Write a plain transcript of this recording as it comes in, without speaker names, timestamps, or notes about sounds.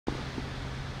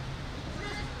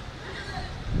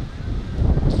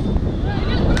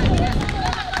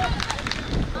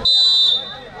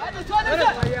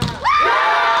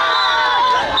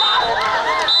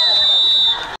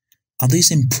At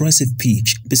this impressive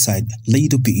pitch beside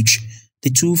Lido Beach, the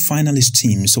two finalist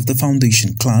teams of the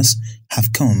foundation class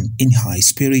have come in high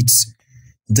spirits.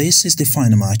 This is the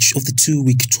final match of the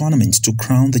two-week tournament to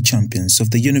crown the champions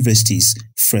of the university's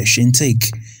fresh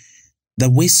intake. The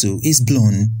whistle is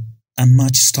blown and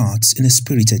match starts in a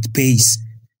spirited pace.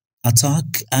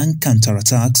 Attack and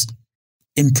counter-attacks,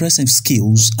 impressive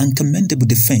skills and commendable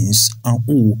defense are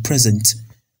all present.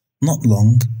 Not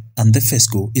long and the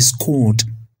first goal is scored,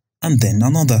 and then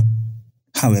another.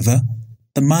 However,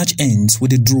 the match ends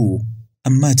with a draw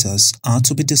and matters are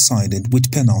to be decided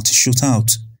with penalty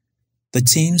shootout. The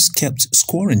teams kept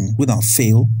scoring without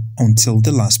fail until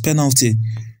the last penalty.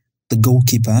 The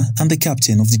goalkeeper and the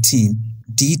captain of the team,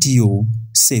 DDO,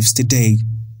 saves the day.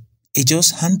 He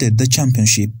just handed the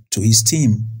championship to his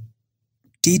team.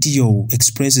 DDO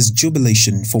expresses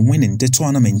jubilation for winning the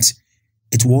tournament.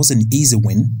 It was an easy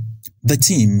win. The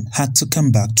team had to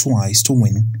come back twice to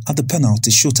win at the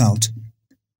penalty shootout.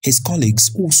 His colleagues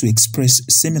also express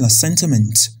similar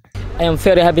sentiment. I am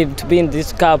very happy to be in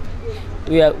this cup.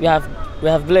 We have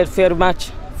played very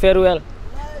much, very well.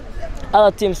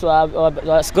 Other teams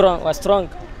were strong,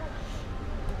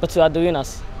 but we are the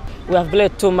winners. We have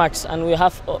played 2 matches and we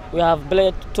have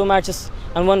played 2 matches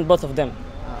and won both of them.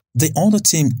 The other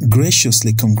team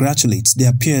graciously congratulates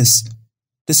their peers.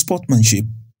 The sportsmanship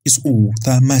is all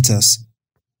that matters.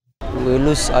 We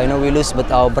lose, I know we lose, but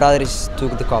our brothers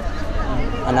took the cup.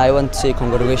 And I want to say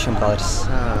congratulations, brothers.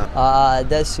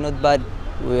 That's not bad.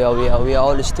 We are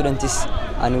all students,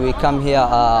 and we come here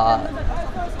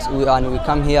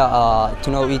to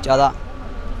know each other.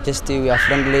 Just we are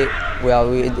friendly.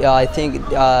 I think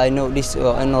I know this.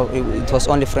 It was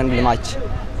only friendly match,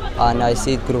 and I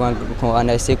say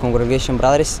congratulations,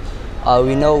 brothers.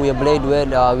 We know we played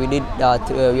well.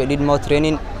 We did more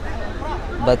training,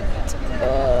 but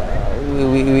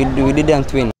we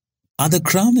didn't win. At the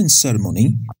crowning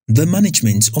ceremony, the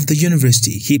management of the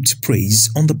university heaped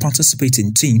praise on the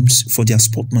participating teams for their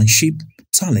sportsmanship,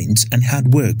 talent and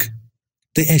hard work.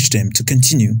 They urged them to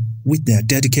continue with their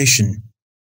dedication.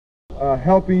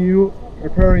 Helping you,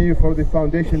 preparing you for the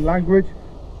foundation language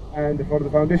and for the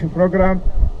foundation program.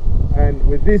 And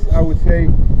with this, I would say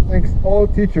thanks all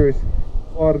teachers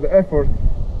for the effort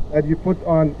that you put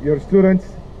on your students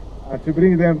to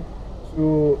bring them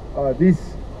to this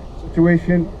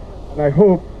situation. And I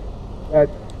hope that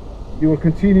you will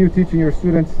continue teaching your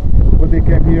students what they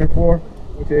came here for,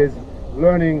 which is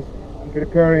learning and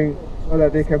preparing so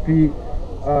that they can be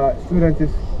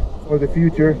students for the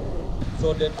future.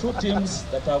 So the 2 teams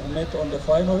that have met on the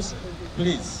finals,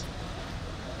 please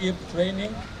keep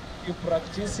training, keep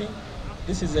practicing.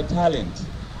 This is a talent.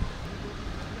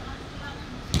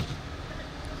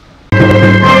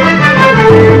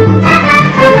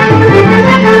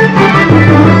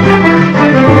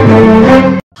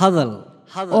 hadal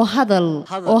oo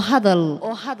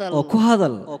ku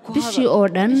hadal bishii oo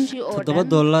dhan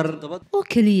 $7 oo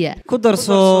kaliya ku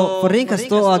darso fariin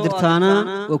kasta oo aad dirtaana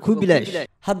waa ku bilaash.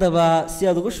 Haddaba si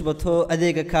aad ugu shubato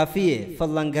adeega kaafiye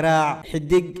fadlan garaac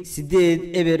xidig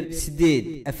 8 eber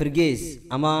 8 afargees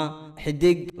ama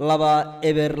xidig 2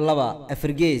 eber 2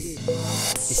 afargees.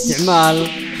 Isticmaal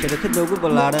shabakada ugu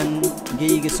ballaaran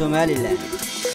geyga Soomaaliland.